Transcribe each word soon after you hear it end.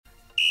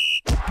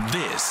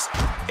This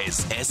is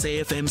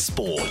SAFM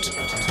Sport.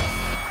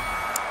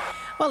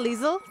 Well,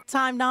 Liesl,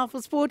 time now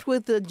for sport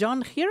with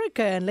John Chirica.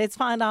 And let's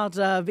find out,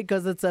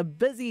 because it's a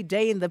busy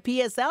day in the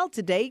PSL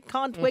today.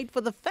 Can't wait for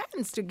the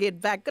fans to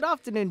get back. Good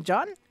afternoon,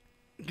 John.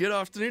 Good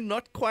afternoon.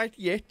 Not quite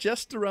yet,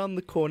 just around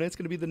the corner. It's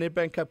going to be the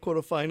Nedbank Cup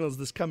quarterfinals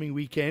this coming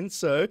weekend.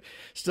 So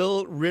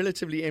still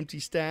relatively empty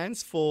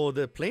stands for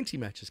the plenty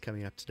matches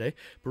coming up today.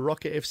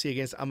 Baroka FC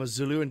against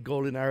Amazulu and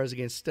Golden Arrows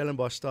against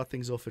Stellenbosch start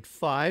things off at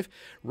 5.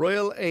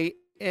 Royal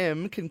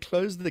AM can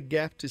close the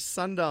gap to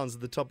Sundowns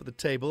at the top of the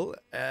table.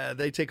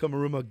 They take on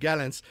Marumo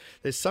Gallants.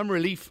 There's some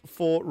relief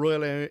for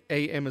Royal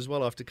AM as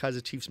well after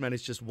Kaizer Chiefs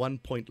managed just 1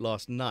 point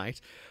last night.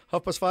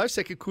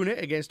 5:30, Sekhukhune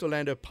against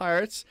Orlando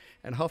Pirates.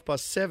 And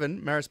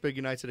 7:30, Maritzburg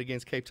United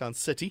against Cape Town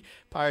City.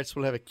 Pirates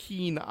will have a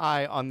keen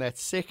eye on that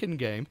second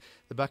game.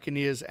 The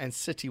Buccaneers and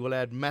City will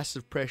add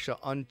massive pressure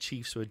on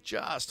Chiefs, who are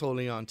just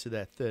holding on to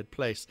that third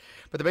place.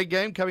 But the big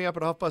game coming up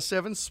at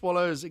 7:30,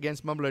 Swallows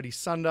against Mamelodi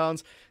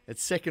Sundowns.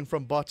 It's second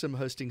from bottom,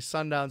 hosting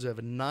Sundowns, who have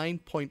a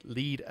 9-point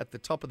lead at the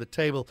top of the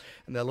table.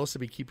 And they'll also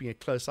be keeping a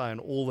close eye on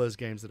all those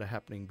games that are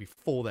happening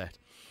before that.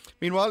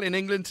 Meanwhile, in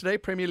England today,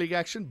 Premier League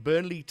action.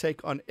 Burnley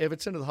take on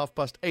Everton at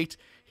 8:30.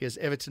 Here's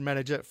Everton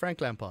manager Frank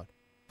Lampard.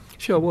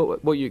 Sure,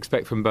 what you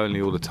expect from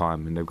Burnley all the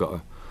time, and they've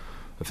got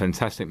a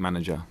fantastic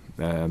manager.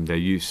 They're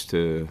used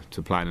to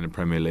playing in the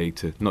Premier League,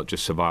 to not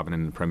just surviving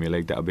in the Premier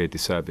League. That would be a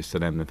disservice to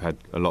them. They've had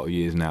a lot of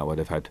years now where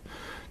they've had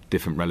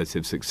different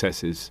relative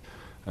successes.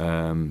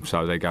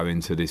 So they go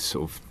into this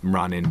sort of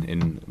run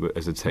in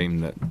as a team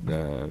that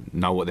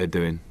know what they're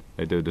doing.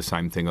 They do the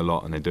same thing a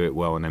lot and they do it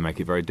well, and they make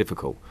it very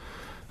difficult.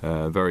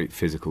 Very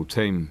physical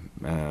team,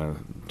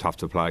 tough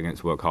to play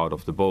against, work hard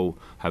off the ball,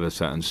 have a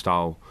certain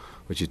style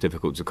which is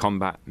difficult to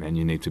combat, and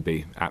you need to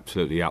be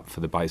absolutely up for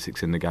the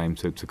basics in the game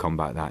to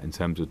combat that in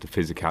terms of the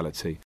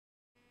physicality.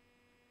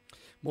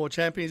 More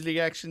Champions League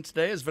action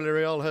today as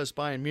Villarreal host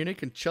Bayern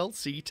Munich and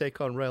Chelsea take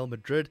on Real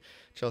Madrid.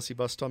 Chelsea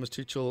boss Thomas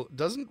Tuchel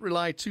doesn't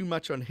rely too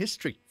much on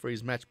history for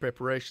his match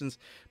preparations,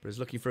 but is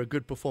looking for a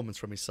good performance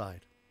from his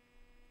side.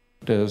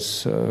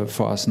 There's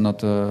for us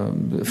not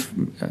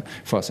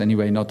for us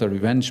anyway not a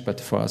revenge, but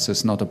for us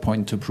it's not a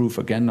point to prove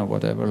again or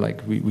whatever.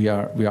 Like we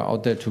are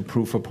out there to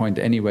prove a point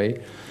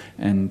anyway,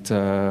 and to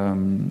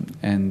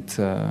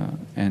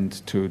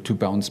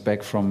bounce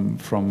back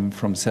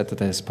from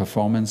Saturday's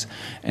performance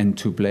and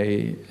to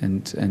play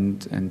and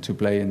to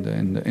play in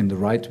the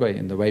right way,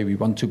 in the way we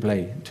want to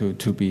play, to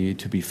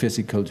be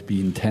physical, to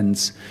be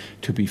intense,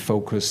 to be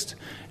focused,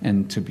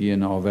 and to be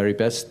in our very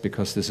best,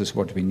 because this is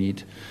what we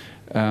need.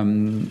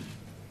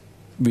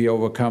 We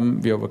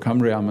overcame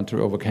Real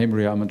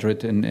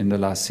Madrid in the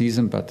last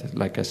season, but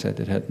like I said,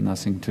 it had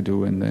nothing to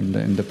do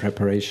in the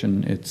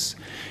preparation.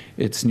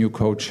 It's new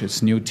coach,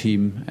 it's new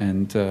team,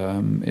 and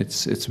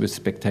it's with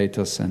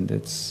spectators, and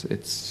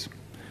it's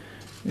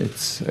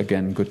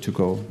again good to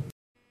go.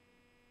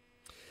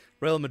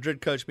 Real Madrid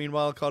coach,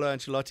 meanwhile, Carlo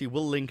Ancelotti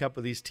will link up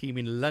with his team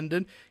in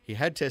London. He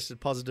had tested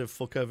positive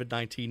for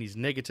COVID-19. He's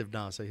negative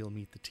now, so he'll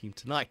meet the team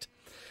tonight.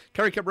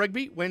 Currie Cup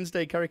Rugby,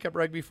 Wednesday Currie Cup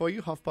Rugby for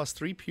you.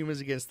 3:30,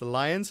 Pumas against the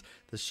Lions.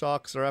 The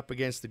Sharks are up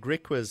against the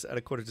Griquas at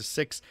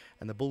 6:15,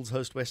 and the Bulls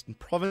host Western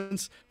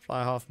Province.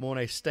 Fly half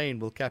Mornay Steyn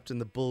will captain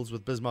the Bulls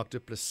with Bismarck du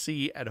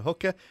Plessis at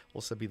hooker,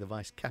 also be the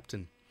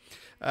vice-captain.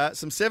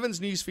 Some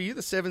Sevens news for you.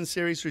 The Sevens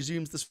series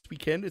resumes this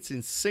weekend. It's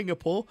in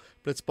Singapore.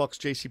 Blitzbox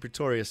JC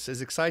Pretorius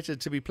is excited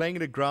to be playing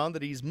at a ground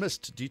that he's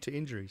missed due to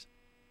injuries.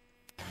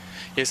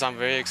 Yes, I'm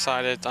very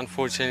excited.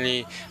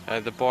 Unfortunately,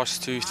 the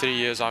past 2-3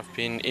 years I've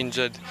been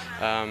injured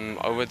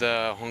over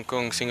the Hong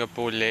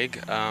Kong-Singapore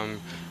leg.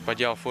 But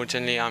yeah,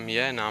 fortunately I'm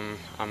here and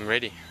I'm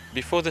ready.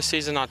 Before the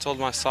season I told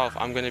myself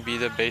I'm going to be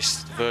the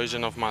best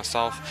version of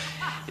myself.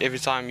 Every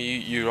time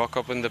you rock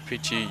up on the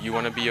pitch you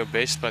want to be your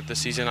best, but the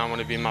season I want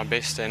to be my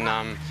best,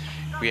 and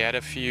we had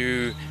a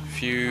few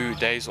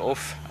days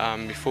off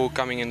before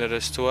coming into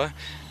this tour,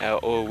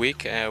 or a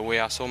week,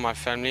 where I saw my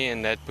family,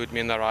 and that put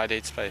me in the right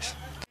headspace.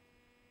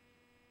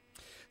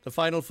 The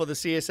final for the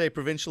CSA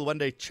Provincial One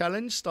Day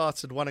Challenge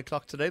starts at 1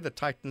 o'clock today. The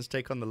Titans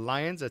take on the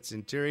Lions at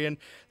Centurion.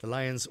 The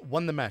Lions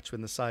won the match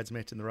when the sides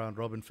met in the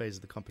round-robin phase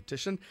of the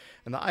competition.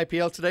 And the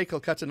IPL today,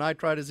 Kolkata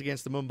Knight Riders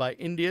against the Mumbai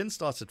Indians,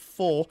 starts at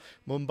 4.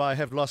 Mumbai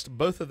have lost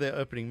both of their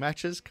opening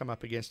matches, come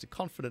up against a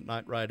confident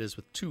Knight Riders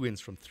with 2 wins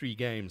from 3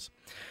 games.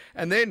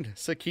 And then,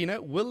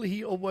 Sakina, will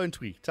he or won't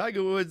we?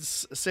 Tiger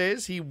Woods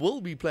says he will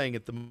be playing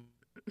at the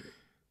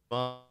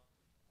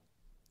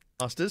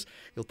Masters.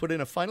 He'll put in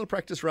a final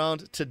practice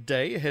round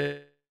today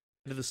ahead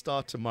of the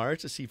start tomorrow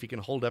to see if he can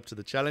hold up to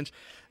the challenge.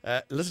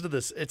 Listen to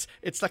this.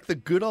 It's like the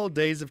good old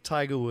days of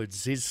Tiger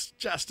Woods. He's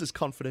just as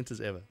confident as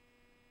ever.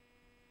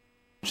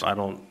 I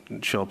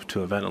don't show up to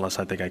an event unless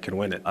I think I can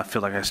win it. I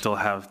feel like I still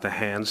have the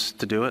hands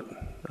to do it.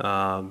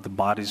 The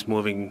body's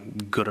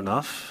moving good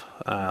enough.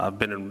 I've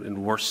been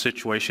in worse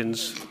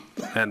situations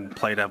and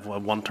played at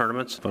one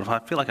tournaments. But if I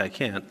feel like I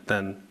can't,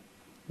 then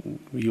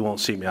you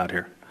won't see me out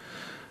here.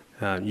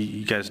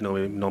 You guys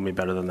know me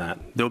better than that.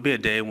 There'll be a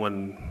day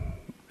when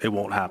it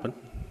won't happen,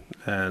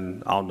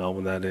 and I'll know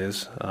when that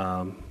is.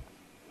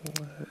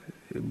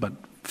 But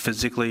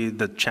physically,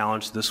 the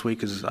challenge this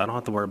week is I don't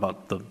have to worry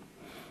about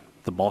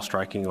the ball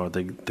striking or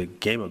the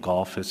game of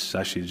golf. It's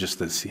actually just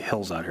the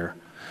hills out here.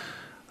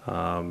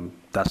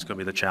 That's going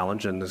to be the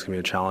challenge, and it's going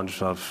to be a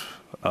challenge of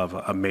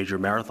a major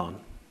marathon.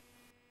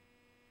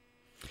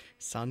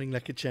 Sounding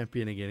like a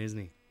champion again, isn't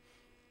he?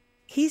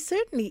 He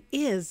certainly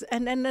is.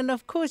 And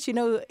of course, you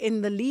know,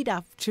 in the lead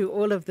up to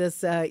all of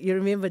this, you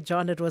remember,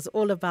 John, it was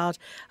all about,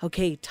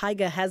 okay,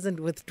 Tiger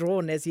hasn't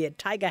withdrawn as yet.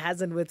 Tiger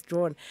hasn't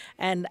withdrawn.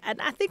 And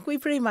I think we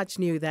pretty much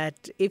knew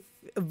that if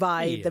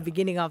by the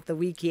beginning of the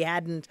week he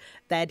hadn't,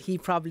 that he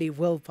probably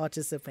will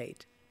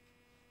participate.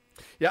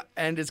 Yeah,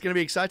 and it's going to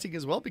be exciting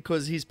as well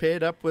because he's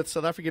paired up with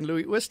South African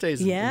Louis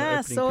Oosthuizen in the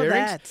opening saw pairings.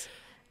 that.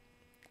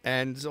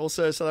 And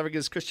also South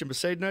Africa's Christian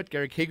Besaidnout,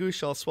 Garrick Hegu,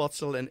 Charles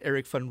Schwartzel and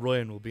Eric van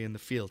Rooyen will be in the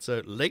field.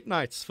 So late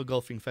nights for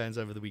golfing fans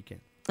over the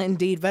weekend.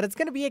 Indeed, but it's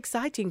going to be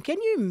exciting.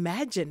 Can you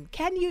imagine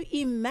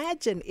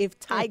if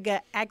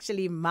Tiger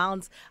actually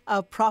mounts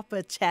a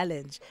proper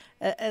challenge?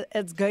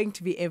 It's going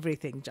to be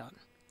everything, John.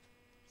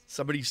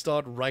 Somebody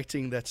start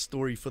writing that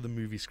story for the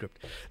movie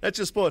script. That's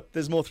your sport.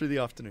 There's more through the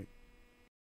afternoon.